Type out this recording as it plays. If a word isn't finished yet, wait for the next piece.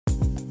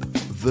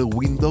The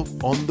Window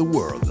on the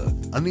World,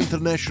 an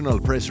international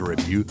press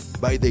review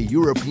by the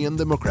European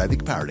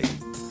Democratic Party,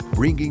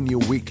 bringing you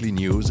weekly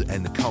news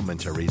and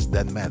commentaries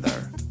that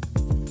matter.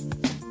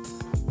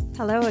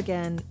 Hello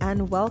again,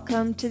 and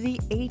welcome to the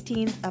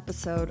 18th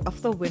episode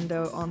of The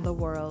Window on the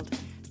World.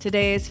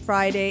 Today is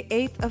Friday,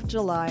 8th of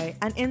July,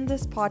 and in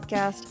this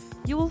podcast,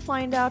 you will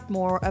find out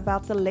more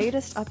about the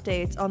latest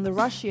updates on the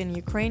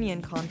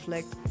Russian-Ukrainian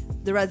conflict,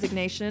 the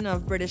resignation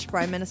of British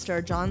Prime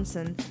Minister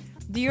Johnson,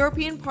 the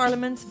European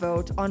Parliament's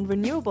vote on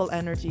renewable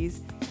energies,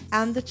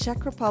 and the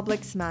Czech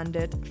Republic's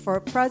mandate for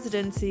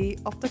presidency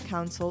of the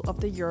Council of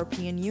the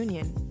European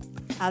Union.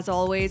 As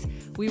always,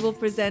 we will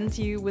present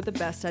you with the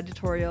best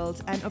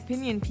editorials and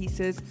opinion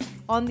pieces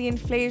on the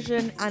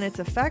inflation and its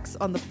effects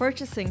on the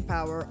purchasing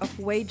power of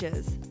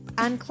wages,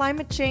 and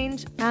climate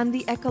change and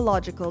the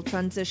ecological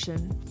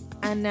transition.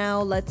 And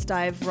now let's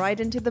dive right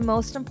into the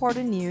most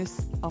important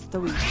news of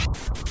the week.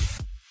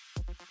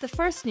 The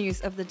first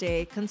news of the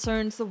day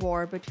concerns the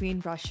war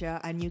between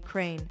Russia and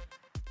Ukraine.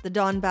 The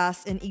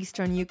Donbass in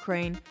eastern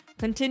Ukraine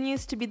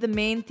continues to be the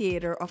main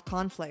theater of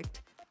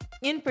conflict.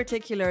 In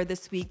particular,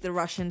 this week the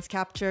Russians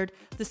captured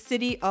the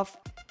city of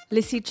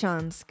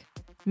Lysychansk.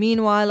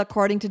 Meanwhile,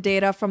 according to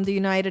data from the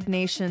United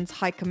Nations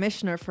High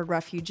Commissioner for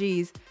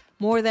Refugees,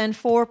 more than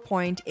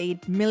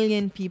 4.8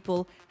 million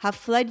people have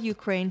fled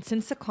Ukraine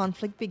since the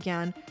conflict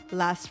began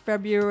last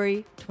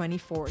February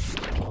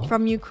 24th.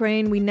 From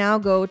Ukraine, we now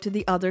go to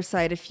the other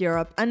side of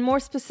Europe, and more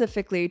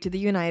specifically to the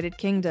United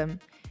Kingdom.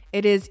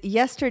 It is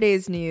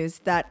yesterday's news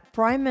that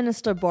Prime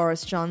Minister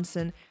Boris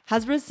Johnson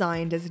has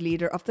resigned as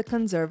leader of the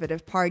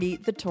Conservative Party,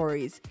 the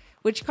Tories,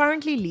 which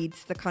currently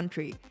leads the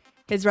country.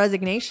 His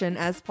resignation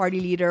as party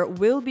leader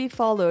will be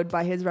followed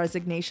by his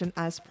resignation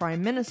as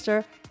Prime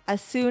Minister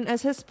as soon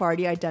as his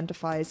party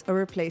identifies a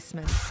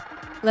replacement.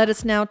 Let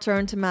us now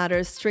turn to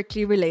matters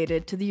strictly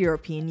related to the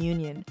European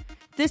Union.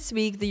 This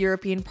week, the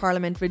European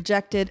Parliament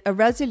rejected a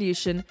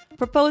resolution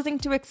proposing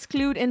to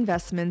exclude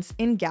investments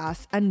in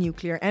gas and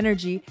nuclear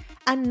energy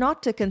and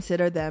not to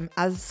consider them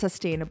as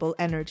sustainable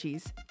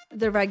energies.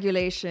 The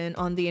regulation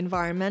on the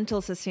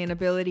environmental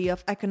sustainability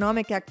of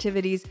economic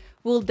activities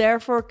will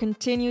therefore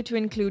continue to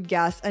include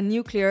gas and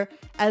nuclear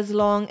as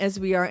long as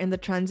we are in the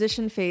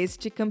transition phase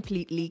to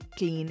completely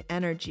clean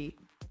energy.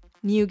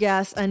 New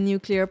gas and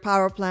nuclear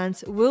power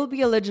plants will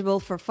be eligible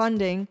for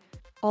funding,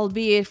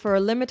 albeit for a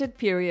limited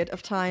period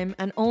of time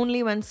and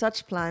only when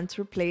such plants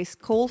replace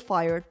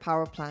coal-fired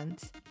power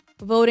plants.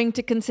 Voting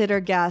to consider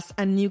gas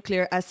and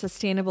nuclear as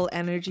sustainable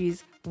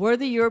energies were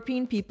the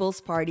European People's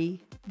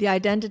Party, the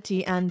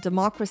Identity and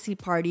Democracy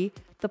Party,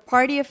 the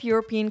Party of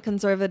European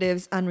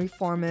Conservatives and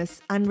Reformists,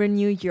 and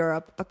Renew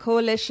Europe, a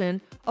coalition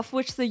of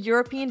which the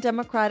European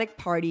Democratic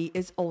Party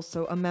is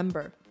also a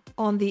member.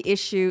 On the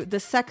issue,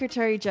 the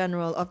Secretary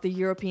General of the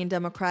European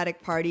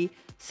Democratic Party,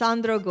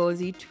 Sandro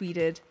Gozzi,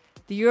 tweeted,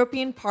 "The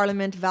European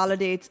Parliament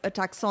validates a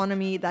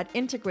taxonomy that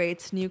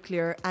integrates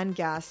nuclear and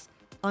gas,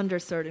 under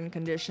certain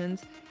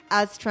conditions,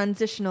 as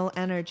transitional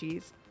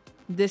energies.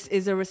 This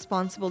is a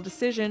responsible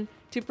decision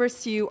to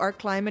pursue our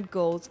climate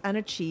goals and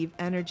achieve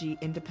energy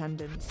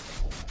independence."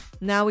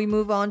 Now we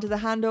move on to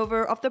the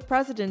handover of the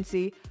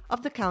presidency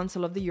of the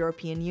Council of the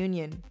European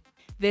Union.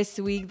 This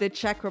week, the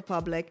Czech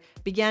Republic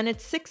began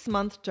its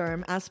 6-month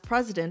term as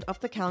president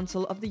of the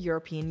Council of the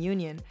European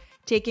Union,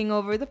 taking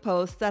over the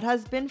post that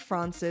has been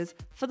France's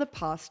for the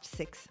past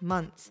 6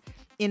 months.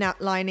 In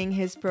outlining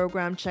his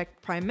program,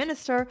 Czech Prime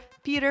Minister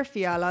Petr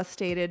Fiala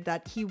stated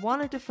that he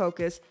wanted to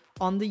focus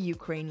on the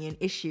Ukrainian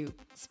issue.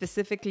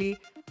 Specifically,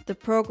 the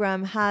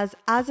program has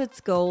as its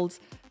goals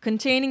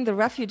containing the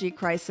refugee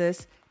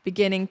crisis,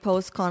 beginning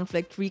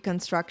post-conflict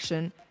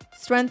reconstruction,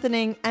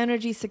 strengthening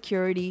energy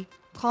security,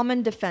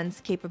 common defense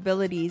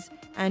capabilities,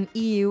 and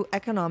EU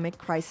economic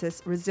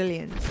crisis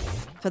resilience.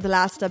 For the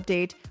last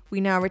update,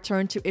 we now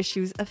return to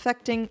issues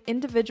affecting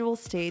individual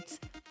states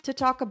to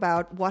talk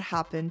about what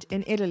happened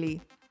in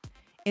Italy.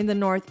 In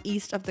the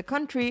northeast of the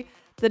country,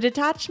 the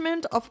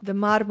detachment of the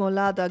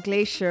Marmolada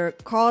Glacier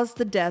caused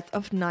the death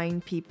of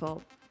 9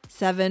 people.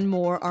 7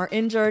 more are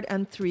injured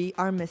and 3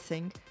 are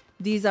missing.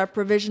 These are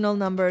provisional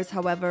numbers,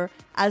 however,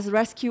 as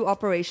rescue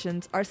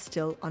operations are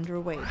still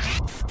underway.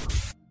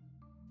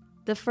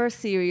 The first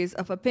series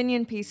of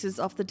opinion pieces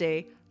of the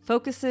day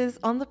focuses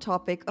on the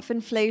topic of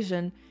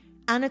inflation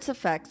and its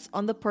effects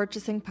on the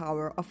purchasing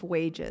power of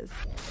wages.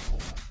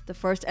 The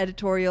first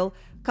editorial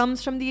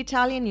comes from the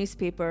Italian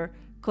newspaper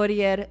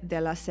Corriere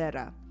della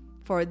Sera.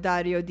 For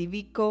Dario Di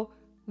Vico,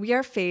 we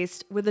are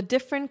faced with a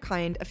different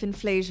kind of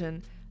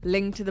inflation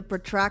linked to the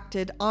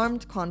protracted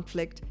armed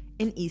conflict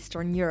in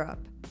Eastern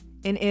Europe.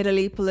 In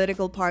Italy,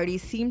 political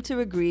parties seem to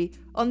agree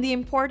on the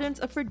importance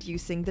of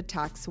reducing the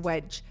tax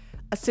wedge,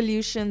 a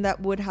solution that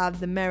would have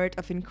the merit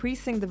of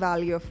increasing the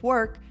value of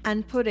work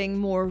and putting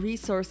more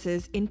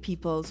resources in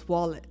people's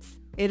wallets.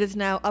 It is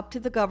now up to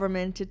the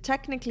government to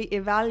technically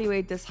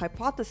evaluate this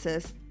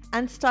hypothesis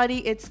and study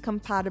its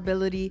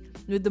compatibility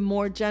with the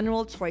more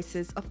general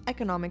choices of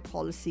economic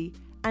policy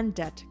and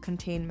debt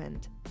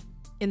containment.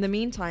 In the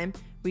meantime,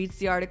 reads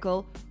the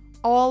article,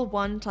 all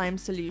one-time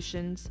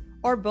solutions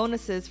or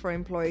bonuses for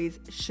employees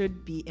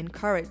should be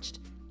encouraged.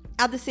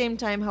 At the same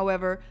time,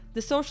 however,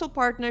 the social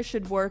partners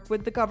should work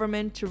with the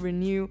government to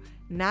renew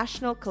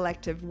national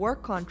collective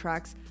work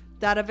contracts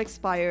that have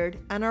expired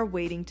and are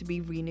waiting to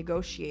be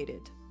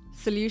renegotiated.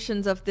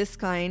 Solutions of this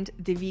kind,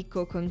 De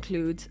Vico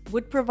concludes,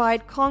 would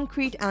provide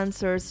concrete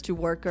answers to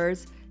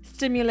workers,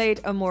 stimulate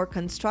a more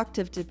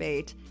constructive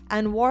debate,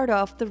 and ward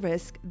off the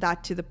risk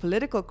that to the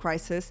political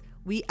crisis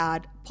we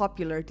add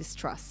popular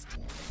distrust.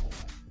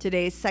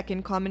 Today's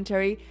second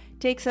commentary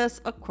takes us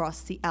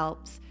across the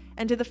Alps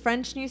and to the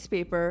French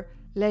newspaper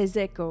Les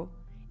Echos.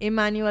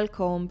 Emmanuel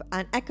Combe,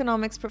 an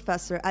economics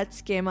professor at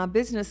Schema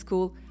Business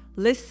School,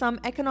 lists some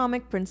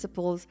economic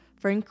principles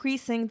for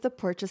increasing the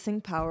purchasing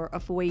power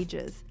of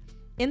wages.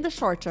 In the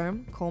short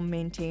term, Combe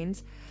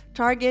maintains,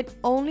 target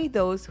only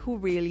those who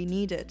really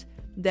need it,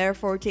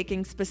 therefore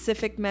taking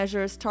specific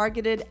measures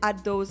targeted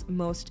at those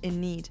most in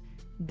need.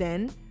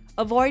 Then,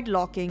 avoid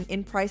locking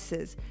in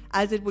prices,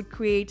 as it would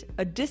create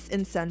a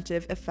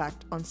disincentive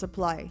effect on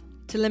supply.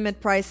 To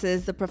limit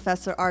prices, the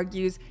professor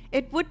argues,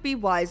 it would be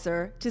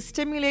wiser to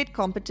stimulate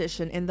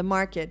competition in the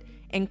market,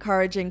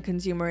 encouraging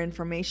consumer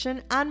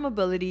information and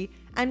mobility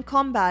and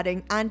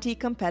combating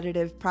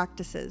anti-competitive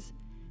practices.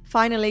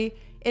 Finally,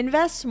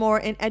 invest more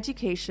in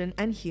education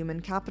and human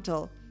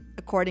capital.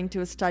 According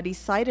to a study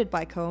cited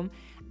by Combe,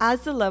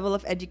 as the level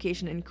of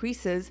education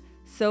increases,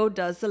 so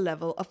does the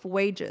level of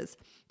wages.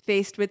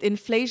 Faced with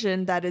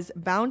inflation that is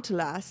bound to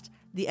last,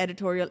 the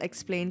editorial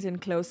explains in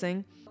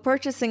closing,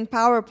 purchasing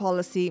power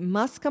policy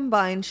must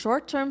combine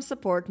short-term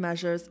support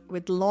measures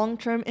with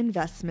long-term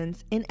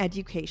investments in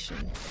education.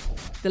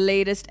 The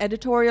latest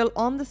editorial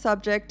on the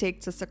subject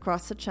takes us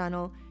across the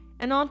channel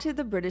and onto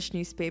the British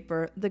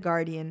newspaper The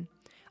Guardian.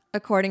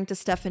 According to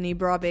Stephanie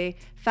Brobé,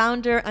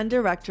 founder and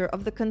director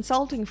of the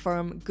consulting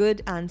firm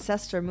Good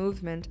Ancestor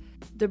Movement,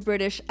 the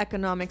British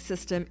economic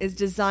system is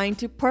designed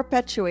to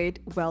perpetuate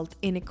wealth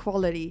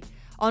inequality.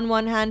 On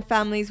one hand,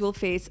 families will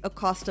face a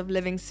cost of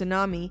living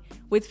tsunami,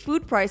 with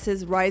food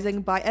prices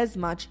rising by as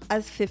much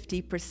as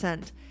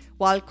 50%,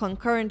 while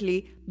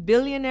concurrently,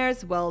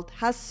 billionaires' wealth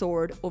has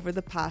soared over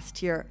the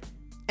past year.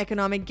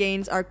 Economic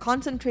gains are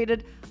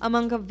concentrated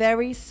among a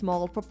very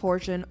small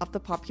proportion of the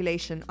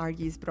population,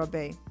 argues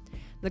Brobé.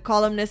 The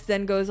columnist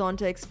then goes on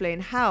to explain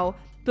how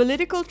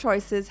political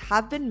choices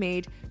have been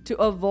made to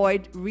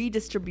avoid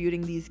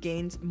redistributing these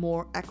gains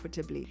more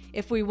equitably.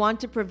 If we want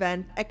to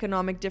prevent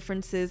economic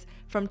differences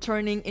from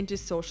turning into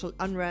social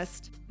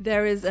unrest,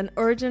 there is an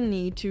urgent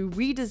need to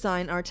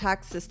redesign our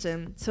tax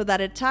system so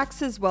that it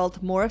taxes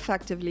wealth more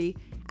effectively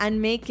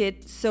and make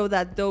it so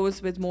that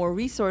those with more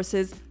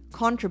resources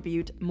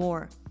contribute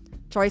more.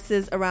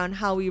 Choices around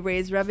how we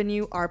raise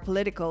revenue are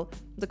political,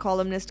 the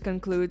columnist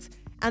concludes,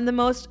 and the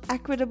most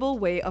equitable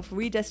way of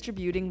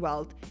redistributing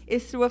wealth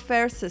is through a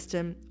fair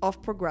system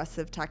of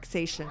progressive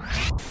taxation.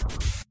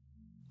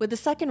 With the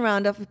second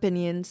round of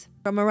opinions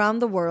from around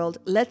the world,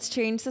 let's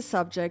change the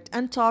subject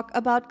and talk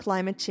about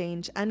climate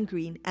change and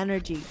green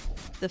energy.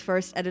 The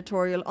first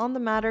editorial on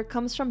the matter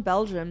comes from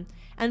Belgium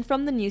and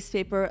from the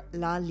newspaper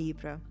La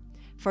Libre.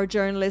 For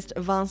journalist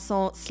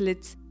Vincent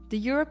Slits, the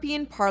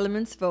European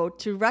Parliament's vote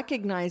to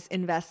recognize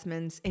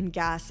investments in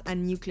gas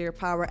and nuclear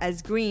power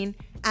as green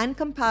and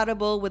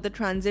compatible with the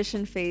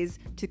transition phase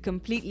to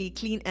completely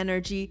clean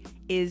energy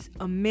is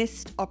a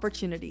missed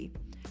opportunity.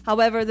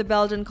 However, the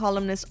Belgian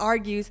columnist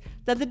argues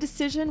that the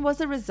decision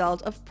was a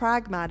result of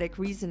pragmatic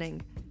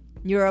reasoning.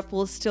 Europe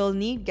will still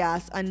need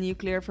gas and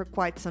nuclear for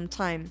quite some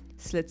time,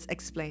 Slits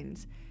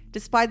explains.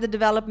 Despite the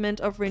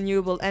development of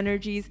renewable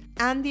energies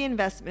and the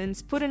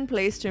investments put in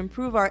place to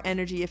improve our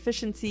energy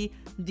efficiency,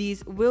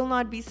 these will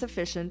not be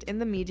sufficient in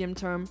the medium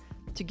term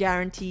to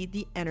guarantee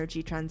the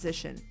energy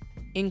transition.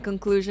 In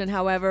conclusion,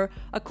 however,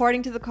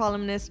 according to the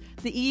columnist,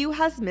 the EU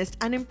has missed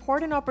an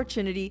important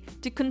opportunity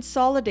to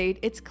consolidate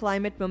its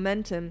climate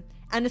momentum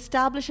and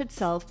establish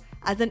itself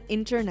as an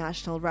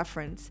international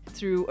reference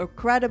through a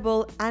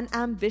credible and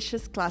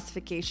ambitious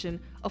classification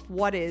of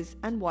what is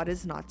and what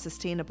is not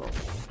sustainable.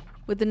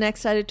 With the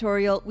next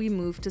editorial, we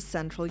move to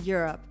Central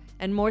Europe,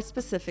 and more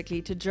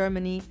specifically to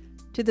Germany,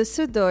 to the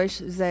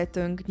Süddeutsche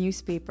Zeitung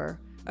newspaper.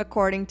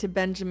 According to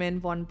Benjamin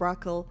von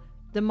Brackel,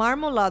 the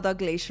Marmolada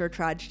Glacier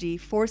tragedy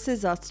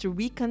forces us to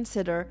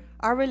reconsider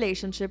our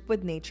relationship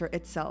with nature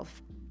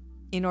itself.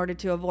 In order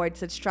to avoid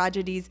such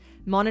tragedies,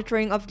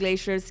 monitoring of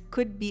glaciers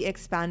could be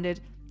expanded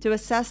to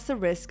assess the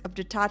risk of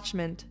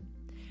detachment.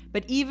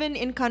 But even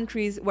in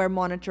countries where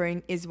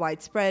monitoring is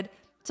widespread,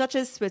 such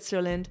as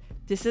Switzerland,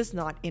 this is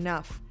not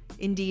enough.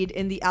 Indeed,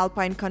 in the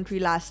Alpine country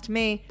last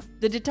May,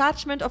 the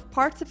detachment of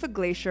parts of a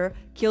glacier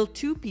killed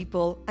 2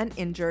 people and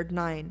injured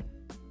 9.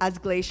 As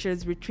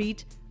glaciers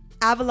retreat,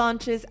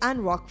 avalanches and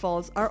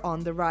rockfalls are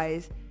on the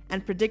rise,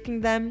 and predicting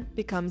them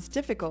becomes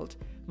difficult,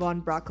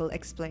 von Brackel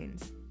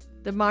explains.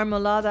 The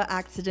Marmolada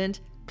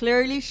accident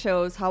clearly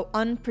shows how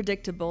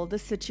unpredictable the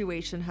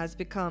situation has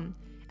become,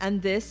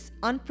 and this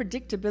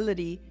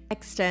unpredictability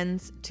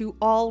extends to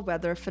all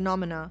weather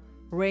phenomena.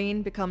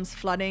 Rain becomes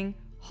flooding,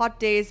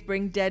 hot days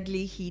bring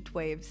deadly heat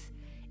waves.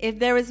 If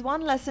there is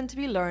one lesson to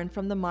be learned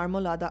from the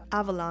Marmolada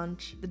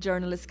avalanche, the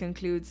journalist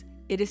concludes,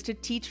 it is to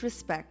teach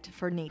respect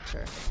for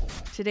nature.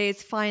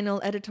 Today's final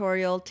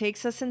editorial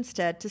takes us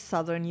instead to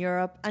southern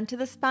Europe and to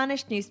the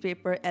Spanish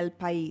newspaper El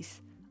País.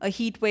 A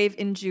heat wave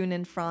in June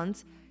in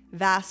France,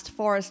 vast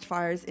forest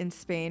fires in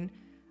Spain,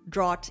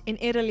 drought in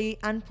Italy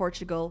and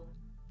Portugal.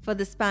 For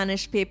the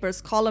Spanish paper's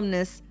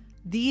columnists,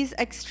 these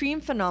extreme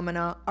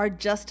phenomena are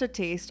just a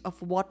taste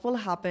of what will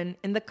happen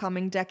in the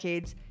coming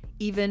decades,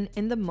 even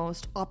in the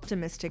most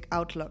optimistic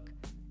outlook.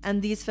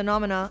 And these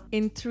phenomena,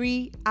 in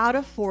 3 out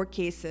of 4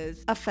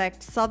 cases,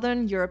 affect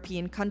southern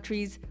European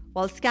countries,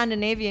 while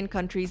Scandinavian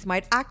countries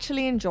might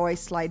actually enjoy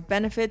slight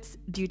benefits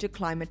due to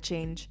climate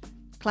change.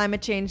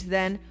 Climate change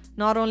then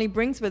not only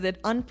brings with it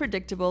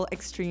unpredictable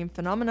extreme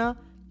phenomena,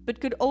 but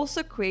could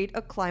also create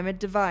a climate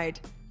divide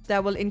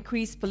that will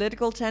increase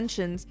political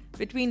tensions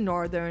between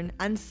northern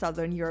and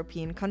southern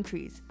European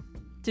countries.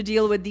 To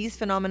deal with these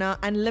phenomena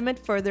and limit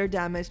further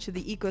damage to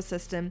the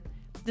ecosystem,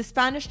 the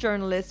Spanish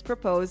journalists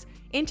propose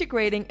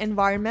integrating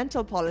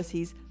environmental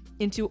policies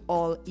into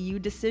all EU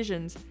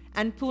decisions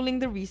and pooling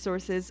the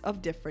resources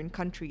of different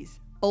countries.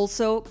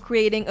 Also,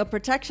 creating a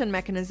protection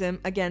mechanism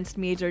against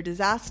major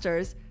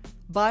disasters,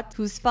 but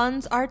whose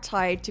funds are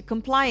tied to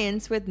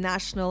compliance with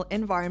national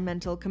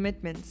environmental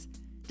commitments.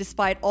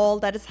 Despite all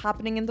that is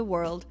happening in the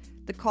world,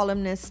 the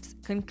columnists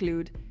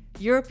conclude,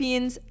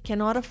 Europeans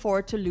cannot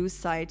afford to lose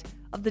sight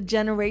of the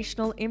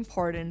generational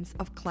importance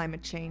of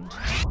climate change.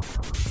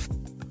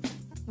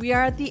 We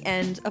are at the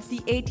end of the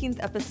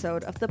 18th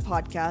episode of the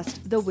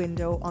podcast, The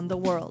Window on the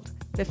World.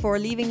 Before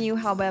leaving you,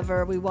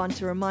 however, we want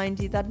to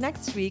remind you that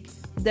next week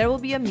there will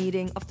be a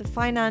meeting of the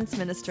finance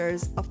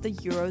ministers of the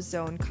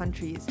Eurozone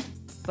countries.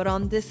 But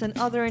on this and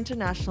other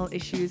international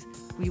issues,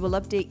 we will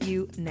update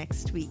you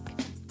next week.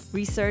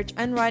 Research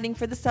and writing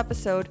for this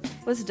episode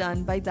was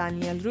done by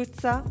Daniel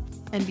Ruzza,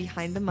 and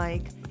behind the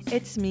mic,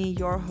 it's me,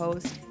 your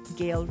host,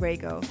 Gail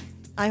Rago.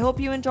 I hope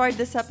you enjoyed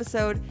this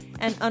episode,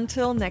 and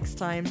until next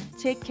time,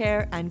 take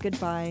care and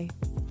goodbye.